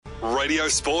Radio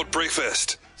Sport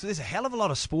Breakfast. So there's a hell of a lot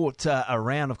of sport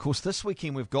around. Of course, this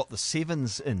weekend we've got the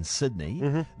Sevens in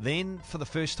Sydney. Then, for the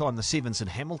first time, the Sevens in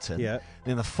Hamilton. Yeah.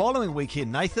 Then the following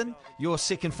weekend, Nathan, your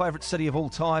second favourite city of all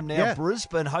time now, Yeah.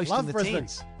 Brisbane, hosting Love the Brisbane.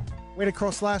 Tens. Went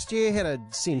across last year, had a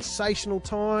sensational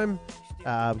time.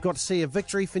 Got to see a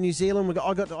victory for New Zealand.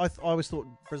 I always thought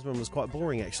Brisbane was quite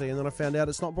boring, actually, and then I found out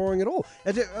it's not boring at all.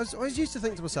 I always used to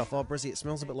think to myself, Brizzy, it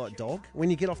smells a bit like dog. When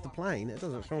you get off the plane, it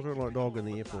doesn't smell like dog in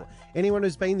the airport. Anyone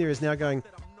who's been there is now going,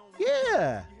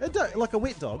 yeah, like a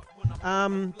wet dog.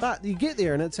 But you get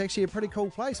there and it's actually a pretty cool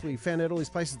place. We found out all these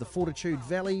places, the Fortitude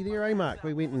Valley there, Mark?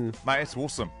 We went and... Mate, it's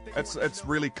awesome. It's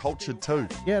really cultured too.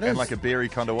 Yeah, it is. In like a beery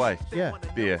kind of way. Yeah.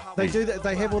 Beer. They do that.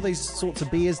 They have all these sorts of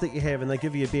beers that you have, and they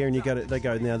give you a beer, and they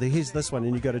go, now here's this one,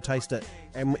 and you go to taste it.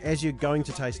 And as you're going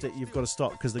to taste it, you've got to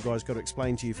stop because the guy's got to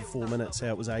explain to you for 4 minutes how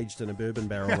it was aged in a bourbon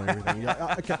barrel and everything. You're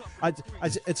like, okay,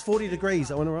 it's 40 degrees.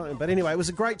 I want to write. But anyway, it was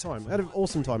a great time. I had an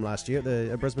awesome time last year at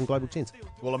the Brisbane Global Tens.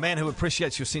 Well, a man who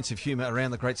appreciates your sense of humour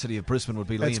around the great city of Brisbane would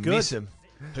be That's Liam good. Messam,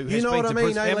 who You has know been what to I mean,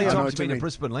 Brisbane. How many Liam? times I know have what you been you to mean.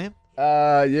 Brisbane, Liam?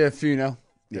 Yeah, a few now.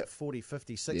 Yeah. 40,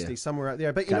 50, 60, Yeah. somewhere out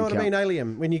there. But you Can't know what I mean, count.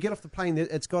 Liam? When you get off the plane,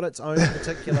 it's got its own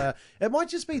particular... It might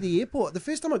just be the airport. The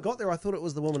first time I got there, I thought it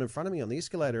was the woman in front of me on the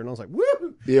escalator, and I was like,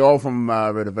 woo! Yeah, all from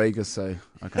Rita Vegas, so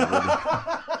I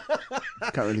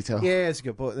can't really tell. Yeah, it's a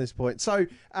good point at this point. So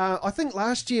I think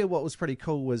last year what was pretty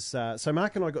cool was, so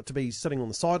Mark and I got to be sitting on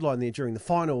the sideline there during the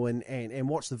final and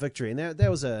watch the victory. And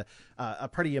that was a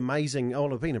pretty amazing,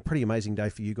 well, it's been a pretty amazing day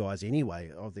for you guys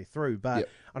anyway, of their through. But Yep.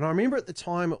 And I remember at the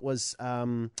time it was...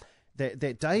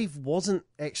 That Dave wasn't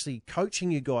actually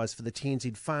coaching you guys for the Tens,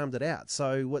 he'd farmed it out.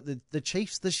 So what the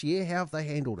Chiefs this year, how have they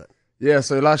handled it? Yeah,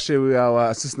 so last year our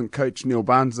assistant coach Neil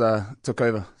Barnes took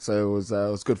over, so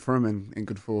it was good for him and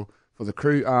good for the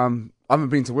crew. I haven't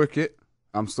been to work yet.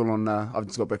 I'm still on. I've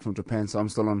just got back from Japan, so I'm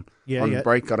still on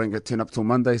break. I don't get turned up till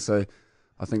Monday, so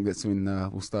I think that's when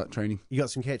we'll start training. You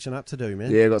got some catching up to do, man.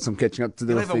 Yeah, got some catching up to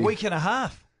do. You'll have a week and a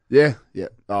half. Yeah.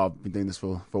 Oh, I've been doing this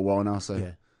for a while now, so.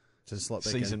 Yeah. Just slot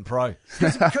back Season in. pro.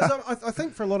 Because I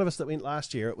think for a lot of us that went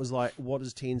last year, it was like, what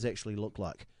does Tens actually look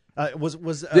like? It was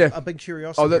a big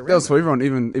curiosity. Oh, that around was for it. everyone.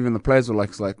 Even the players were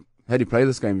like, how do you play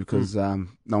this game? Because no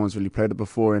one's really played it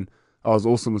before, and it was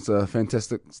awesome. It's a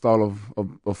fantastic style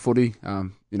of footy.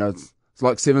 It's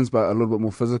like sevens, but a little bit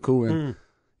more physical. And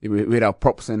we had our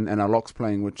props and our locks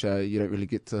playing, which you don't really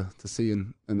get to see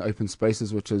in open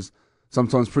spaces, which is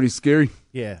sometimes pretty scary.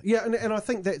 Yeah, and I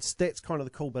think that's kind of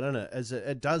the cool bit in it. Is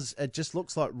it just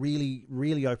looks like really,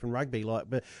 really open rugby. Like,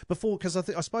 but before, because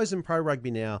I suppose in pro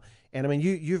rugby now, and I mean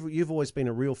you've always been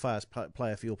a real fast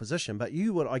player for your position, but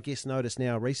you would, I guess, notice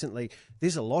now recently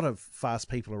there's a lot of fast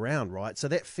people around, right? So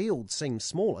that field seems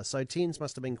smaller. So Tens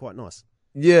must have been quite nice.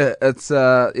 Yeah, it's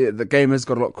the game has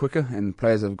got a lot quicker, and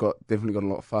players have definitely got a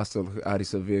lot faster. Like Artie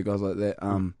Sevilla, guys like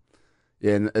that.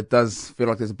 Yeah, and it does feel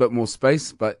like there's a bit more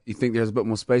space, but you think there's a bit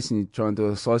more space and you try and do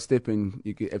a side step and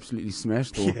you get absolutely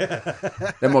smashed. Or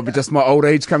that might be just my old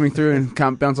age coming through and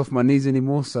can't bounce off my knees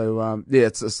anymore. So,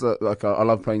 it's like I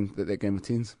love playing that game of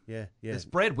Tens. Yeah. Is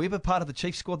Brad Weber part of the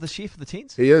Chiefs squad this year for the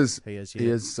Tens? He is. Yeah. He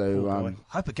is. So, boy.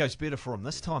 Hope it goes better for him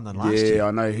this time than last year. I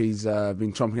know he's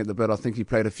been chomping at the bit. I think he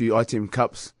played a few ITM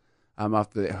Cups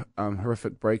after that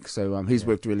horrific break. So he's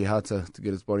worked really hard to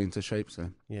get his body into shape.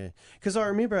 So yeah, because I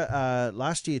remember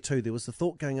last year too, there was the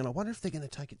thought going on, I wonder if they're going to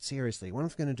take it seriously. I wonder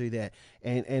if they're going to do that.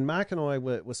 And Mark and I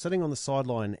were sitting on the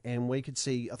sideline and we could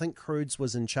see, I think Crudes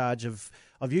was in charge of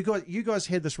you guys. You guys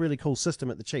had this really cool system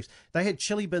at the Chiefs. They had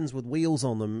chili bins with wheels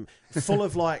on them, full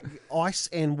of like ice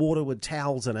and water with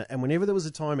towels in it. And whenever there was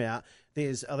a timeout,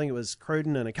 I think it was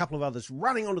Cruden and a couple of others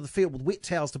running onto the field with wet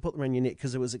towels to put them around your neck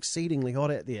because it was exceedingly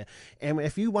hot out there. And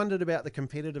if you wondered about the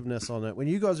competitiveness on it, when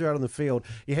you guys were out on the field,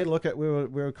 you had to look at, we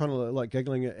were kind of like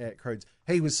giggling at Crudes.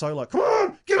 He was so like, come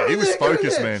on, get on He was there, get on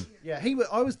focused, there. man. Yeah,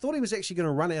 I thought he was actually going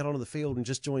to run out onto the field and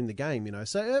just join the game,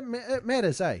 So it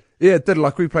matters, eh? yeah, it did.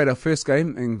 Like we played our first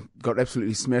game and got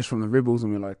absolutely smashed from the Rebels,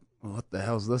 and we were like, what the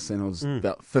hell's this? And it was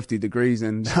about 50 degrees,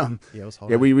 and it was hot.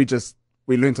 yeah,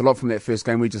 we learnt a lot from that first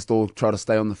game. We just all tried to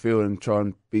stay on the field and try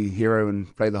and be hero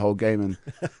and play the whole game, and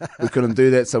we couldn't do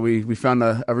that. So we found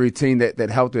a routine that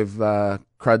helped with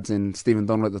Cruds and Stephen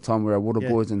Donald at the time. We were our water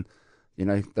boys, and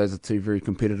those are two very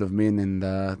competitive men, and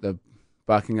they're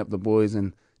barking up the boys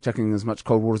and chucking as much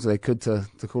cold water as they could to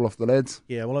cool off the lads.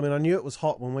 Yeah, well, I mean, I knew it was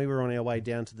hot when we were on our way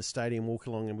down to the stadium, walk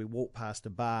along, and we walked past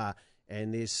a bar,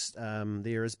 and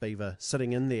there is Beaver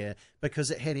sitting in there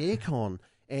because it had aircon.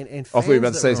 And I thought you were about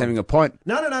to fans say that he's were having a pint.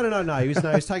 No. He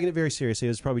was taking it very seriously.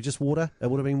 It was probably just water.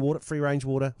 It would have been water, free range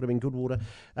water. Would have been good water.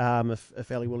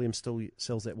 If Ali Williams still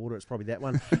sells that water, it's probably that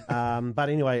one. But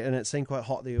anyway, and it seemed quite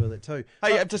hot there with it too.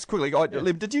 Hey, just quickly,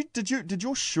 Liam, did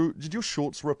your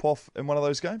shorts rip off in one of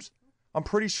those games? I'm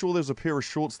pretty sure there's a pair of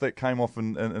shorts that came off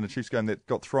in a Chiefs game that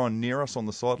got thrown near us on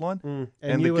the sideline.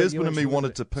 And the Gisborne and me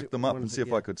wanted to pick them up and see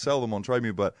if I could sell them on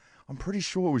TradeMe, but I'm pretty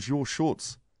sure it was your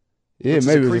shorts. Yeah,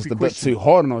 maybe it was just a bit too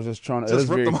hot, and I was just trying to. It is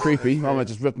rip very them off. creepy. I might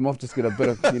just rip them off, just get a bit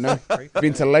of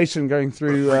ventilation going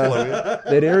through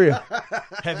that area.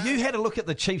 Have you had a look at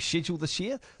the Chiefs' schedule this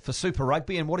year for Super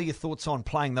Rugby, and what are your thoughts on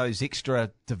playing those extra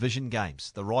division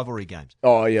games, the rivalry games?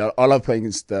 Oh yeah, I love playing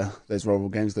against those rival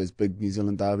games, those big New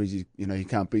Zealand derbies. You know you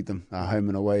can't beat them home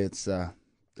and away. It's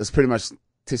pretty much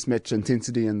test match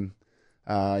intensity and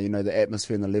the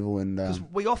atmosphere and the level. And because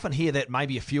we often hear that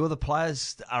maybe a few of the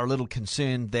players are a little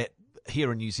concerned that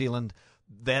here in New Zealand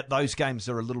that those games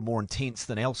are a little more intense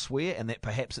than elsewhere, and that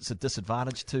perhaps it's a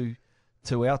disadvantage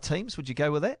to our teams. Would you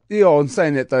go with that? Yeah, I'm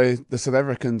saying that though, the South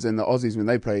Africans and the Aussies, when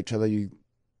they play each other,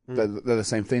 they're the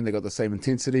same thing. They got the same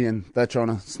intensity, and they're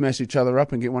trying to smash each other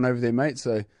up and get one over their mate.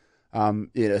 So,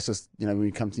 it's just when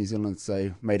you come to New Zealand,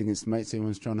 say mate against mates,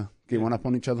 everyone's trying to get one up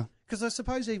on each other. Because I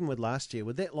suppose even with last year,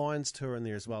 with that Lions tour in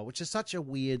there as well, which is such a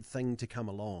weird thing to come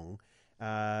along.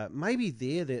 Maybe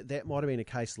that might have been a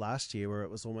case last year where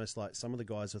it was almost like some of the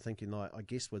guys were thinking, like, I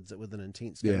guess with an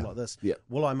intense game like this,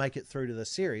 will I make it through to the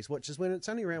series? Which is when it's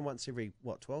only around once every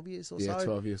 12 years or so. Yeah,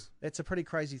 12 years. It's a pretty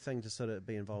crazy thing to sort of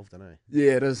be involved in, eh?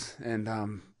 Yeah, it is, and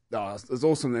it's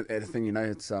awesome that thing.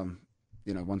 It's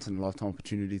once in a lifetime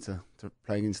opportunity to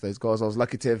play against those guys. I was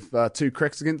lucky to have 2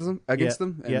 cracks against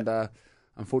them, and.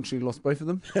 Unfortunately, lost both of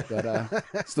them,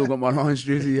 but still got my Lions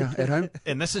jersey at home.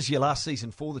 And this is your last season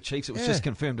for the Chiefs. It was just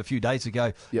confirmed a few days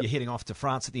ago. You're heading off to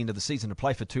France at the end of the season to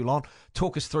play for Toulon.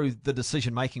 Talk us through the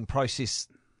decision-making process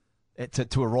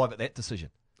to arrive at that decision.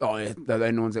 Oh, yeah, they're the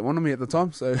only ones that wanted me at the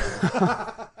time, so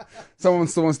someone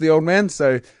still wants the old man.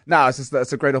 So,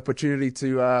 it's a great opportunity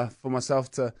for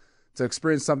myself to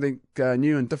experience something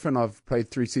new and different. I've played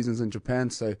 3 seasons in Japan,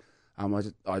 so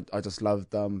I just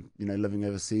loved living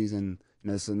overseas, and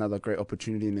it's another great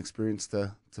opportunity and experience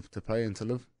to play and to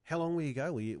live. How long will you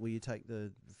go? Will you take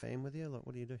the fam with you? Like,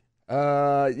 what do you do?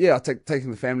 I'll taking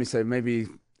the family, so maybe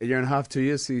a year and a half, 2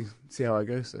 years, see how I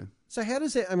go. So how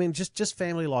does that? I mean, just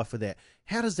family life with that.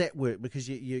 How does that work? Because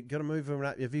you got to move them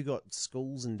up. Have you got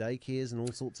schools and daycares and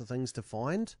all sorts of things to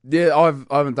find? Yeah,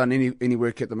 I haven't done any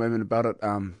work at the moment about it.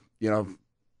 I've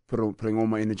putting all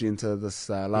my energy into this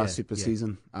last Super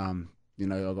season. I've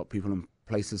got people in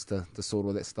places to sort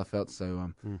all that stuff out.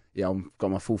 So, I've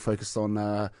got my full focus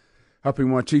on helping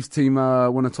my Chiefs team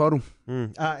win a title.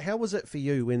 How was it for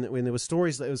you when there were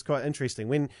stories? That it was quite interesting.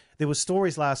 When there were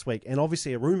stories last week, and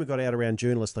obviously a rumour got out around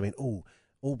journalists. I mean,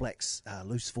 All Blacks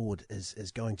loose forward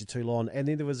is going to Toulon, and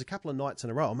then there was a couple of nights in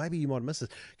a row, or maybe you might have missed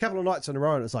it, a couple of nights in a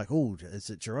row, and it's like, is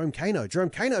it Jerome Kano? Jerome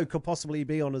Kano could possibly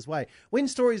be on his way. When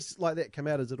stories like that come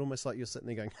out, is it almost like you're sitting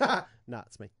there going, nah,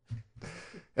 it's me?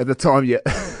 At the time, yeah.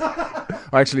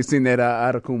 I actually seen that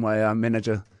article. My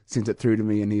manager sent it through to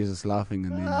me, and he was just laughing.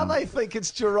 And then they think it's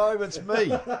Jerome, it's me.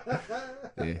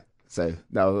 Yeah. So,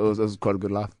 no, it was quite a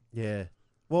good laugh. Yeah.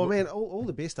 Well, man, all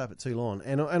the best up at Toulon,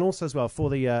 and also as well for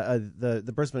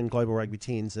the Brisbane Global Rugby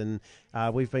Tens, and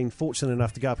we've been fortunate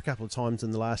enough to go up a couple of times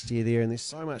in the last year there, and there's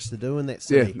so much to do in that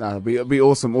city. Yeah, it'll be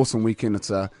awesome weekend. It's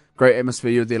a great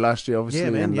atmosphere. You were there last year,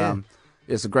 obviously, and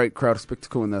it's a great crowd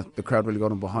spectacle, and the crowd really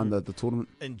got on behind the tournament.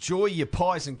 Enjoy your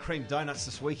pies and cream donuts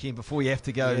this weekend before you have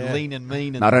to go lean and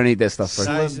mean. And I don't eat that stuff, bro.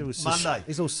 Monday.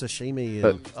 There's all sashimi.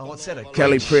 What's that?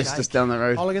 Kelly Press just down the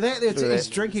road. Oh, look at that. He's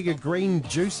drinking a green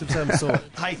juice of some sort.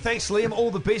 Hey, thanks, Liam.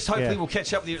 All the best. Hopefully we'll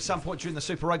catch up with you at some point during the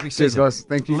Super Rugby season. Cheers, guys.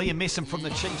 Thank you. Liam Messam from the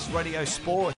Chiefs Radio Sport.